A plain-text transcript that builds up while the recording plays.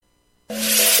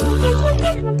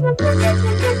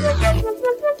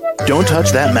Don't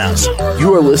touch that mouse.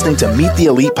 You are listening to Meet the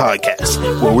Elite Podcast,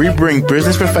 where we bring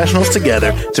business professionals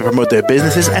together to promote their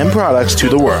businesses and products to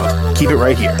the world. Keep it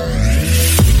right here.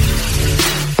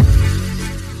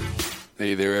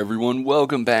 Hey there, everyone.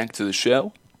 Welcome back to the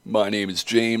show. My name is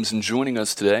James, and joining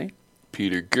us today,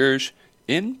 Peter Giersch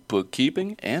in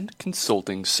bookkeeping and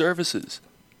consulting services.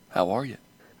 How are you?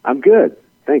 I'm good.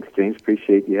 Thanks, James.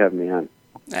 Appreciate you having me on.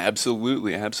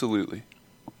 Absolutely, absolutely.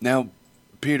 Now,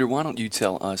 Peter, why don't you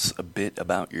tell us a bit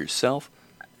about yourself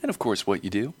and, of course, what you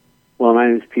do? Well, my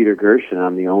name is Peter Giersch, and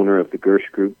I'm the owner of the Giersch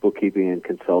Group Bookkeeping and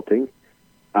Consulting.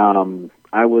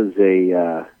 I was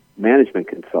a management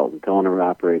consultant,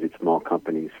 owner-operated small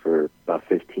companies for about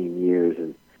 15 years,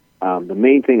 and the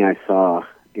main thing I saw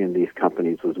in these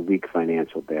companies was weak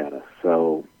financial data.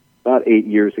 So about 8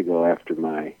 years ago, after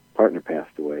my partner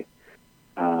passed away,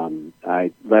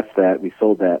 I left that, we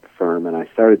sold that firm, and I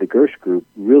started the Giersch Group,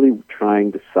 really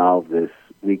trying to solve this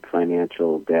weak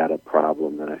financial data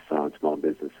problem that I saw in small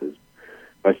businesses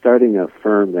by starting a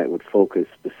firm that would focus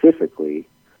specifically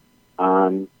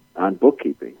on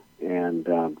bookkeeping and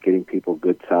getting people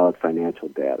good, solid financial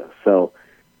data. So,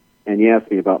 and you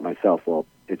asked me about myself. Well,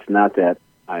 it's not that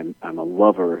I'm a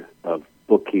lover of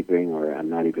bookkeeping, or I'm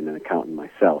not even an accountant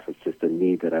myself. It's just a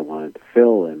need that I wanted to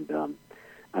fill, and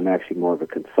I'm actually more of a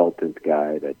consultant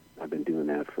guy. That I've been doing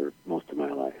that for most of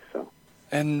my life. So,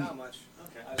 and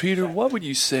Peter, what would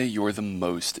you say you're the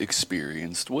most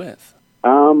experienced with?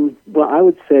 Well, I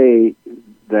would say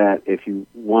that if you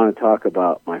want to talk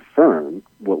about my firm,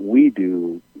 what we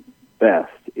do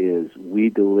best is we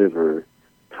deliver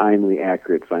timely,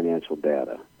 accurate financial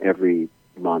data. Every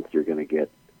month you're going to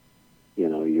get,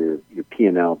 your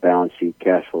P&L, balance sheet,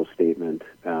 cash flow statement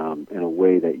in a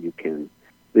way that you can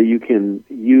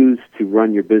use to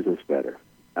run your business better.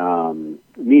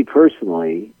 Me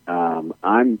personally,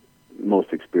 I'm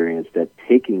most experienced at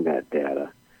taking that data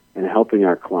and helping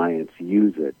our clients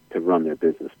use it to run their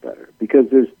business better. Because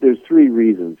there's three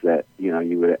reasons that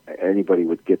anybody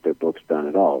would get their books done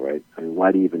at all, right? I mean,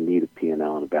 why do you even need a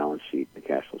P&L and a balance sheet and a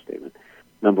cash flow statement?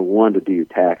 Number one, to do your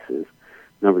taxes.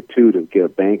 Number two, to get a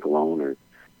bank loan or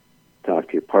talk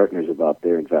to your partners about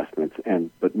their investments.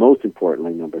 But most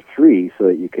importantly, number three, so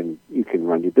that you can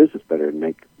run your business better and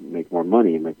make more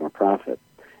money and make more profit.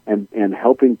 And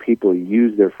helping people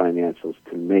use their financials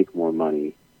to make more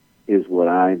money is what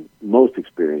I'm most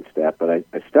experienced at. But I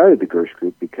started the Giersch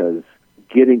Group because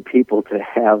getting people to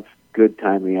have good,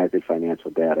 timely, accurate financial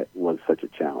data was such a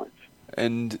challenge.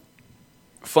 And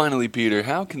finally, Peter,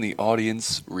 how can the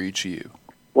audience reach you?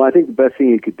 Well, I think the best thing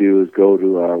you could do is go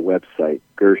to our website,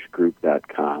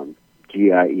 Gierschgroup.com,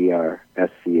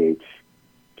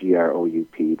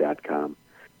 GIERSCHGROUP.com.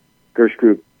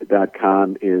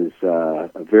 Gierschgroup.com is a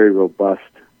very robust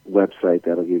website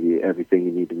that'll give you everything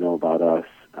you need to know about us,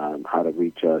 how to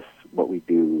reach us, what we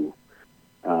do.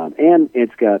 And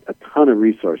it's got a ton of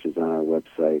resources on our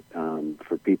website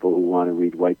for people who want to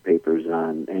read white papers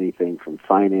on anything from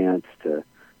finance to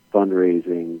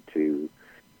fundraising to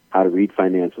how to read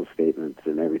financial statements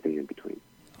and everything in between.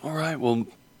 All right. Well,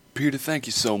 Peter, thank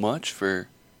you so much for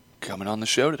coming on the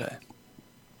show today.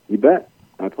 You bet.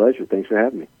 My pleasure. Thanks for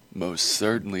having me. Most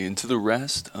certainly. And to the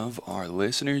rest of our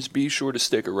listeners, be sure to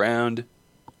stick around.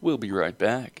 We'll be right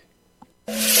back.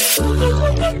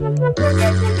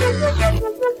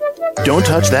 Don't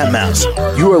touch that mouse.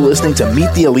 You are listening to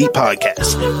Meet the Elite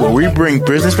Podcast, where we bring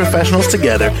business professionals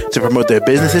together to promote their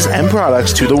businesses and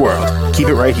products to the world. Keep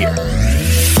it right here.